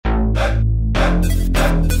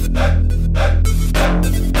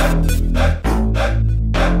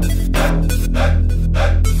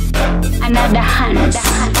Another hand.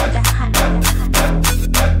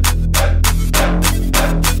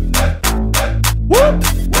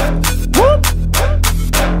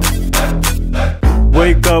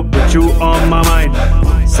 Wake up with you on my mind,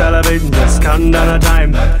 celebrating this Kanda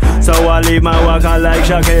time. So I leave my work like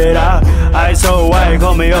Shakira. I so why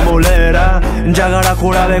call me a mulera. Jagara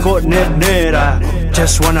kurabe kotnera.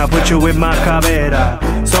 Just wanna put you in my cabera.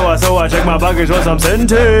 So I check my baggage for some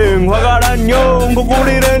senting. Wagaranyo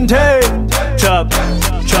kukuri rente. Chop,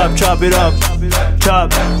 chop, chop it up.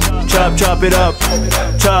 Chop, chop, chop it up.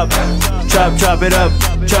 Chop, chop, chop it up.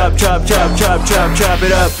 Chop, chop, chop, chop, chop, chop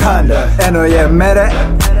it up. Kanda, eno ye mere.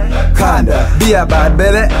 Kanda, be a bad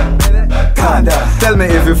belly. Kanda, tell me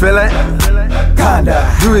if you feel it.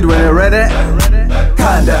 Kanda, do it when you're ready.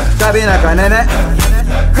 Kanda, tabina kanene.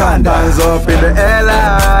 Kanda, hands up in the air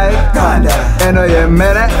like Kanda, eno ye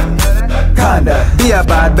mere. Kanda, be a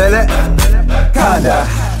bad belly. Kanda.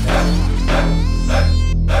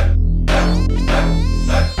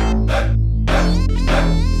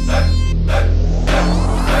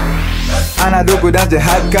 Anadogo dance the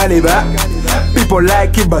hard caliber. People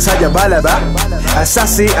like it, basaja balaba.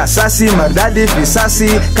 Asasi, asasi, mardadi fisasi.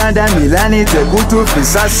 Kanda milani, tegutu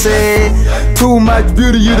fisasi. Too much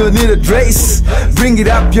beauty, you don't need a dress. Bring it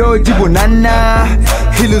up, yo, jibunana.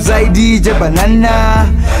 Hilu zaidi, banana.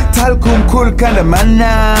 Talkum kul kanda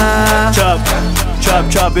mana. Chop, chop,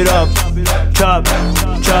 chop it up. Chop,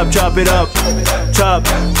 chop, chop it up. Chop,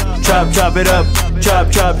 chop, chop it up.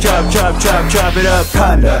 Chop, chop, chop, chop, chop, chop it up.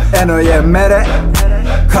 Kanda, eno ye mere.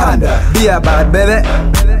 Kanda, be a bad belly.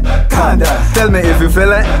 Kanda, tell me if you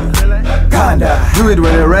feel it. Kanda, do it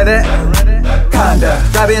when you're ready. Kanda,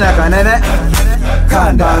 tabina kanene.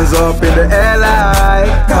 Kanda, hands up in the air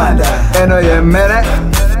like Kanda, eno ye mere.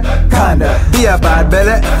 Kanda, be a bad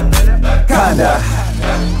belly. Kanda.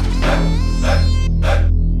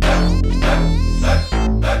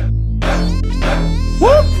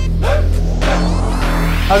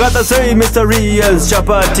 I got the same mystery as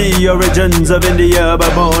chapati, origins of India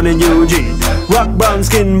but born in Eugene. Rock brown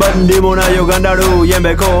skin, bandi muna Uganda ru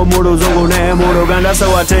yembe ko muru zungu ne muru ganda. So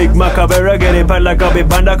I take my kabera, get it pat like a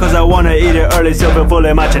bibanda, cause I wanna eat it early so before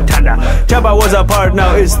le machetanda. Chapa was a part,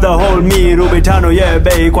 now it's the whole me. Rubitano yeah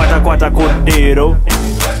bay, kwata kwata kudero.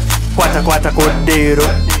 Kwata kwata kudero.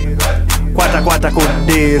 Kwata kwata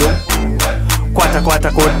kudero. Kwata kwata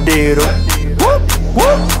kudero. Whoop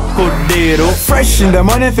whoop. Fresh in the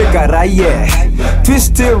morning, fikaraye.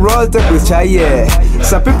 Twisted roll take with chaye.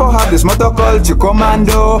 Some people have this motto called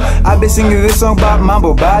Chikomando. I've been singing this song about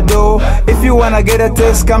Mambo Bado. If you wanna get a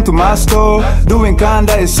taste, come to my store. Doing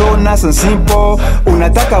Kanda is so nice and simple.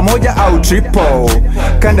 Unataka moja au triple.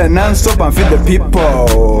 Kanda non-stop and feed the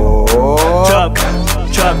people. Chop,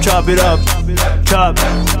 chop, chop it up. Chop,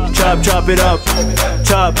 chop, chop it up.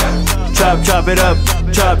 Chop, chop, chop it up.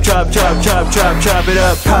 Chop, chop, chop, chop, chop, chop it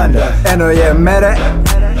up. Kanda, eno ye mere.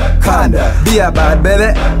 Kanda, be a bad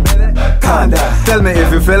belly. Kanda, tell me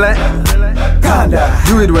if you feel it. Kanda,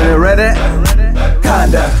 do it when you're ready.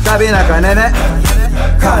 Kanda, tabina kanene.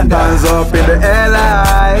 Kanda, hands up in the air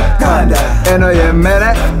like Kanda, eno ye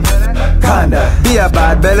mere. Kanda, be a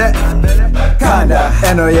bad belly. Kanda,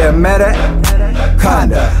 eno ye mere.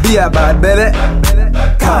 Kanda, be a bad belly.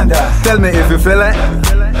 Kanda, tell me if you feel it.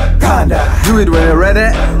 Kanda, do it when you're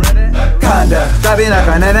ready. Kanda, tabina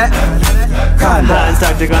kanene. Kanda, hands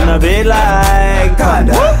tactic on the beat like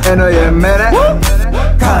Kanda, eno ye mere.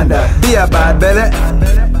 Kanda, be a bad belly.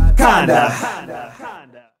 Kanda.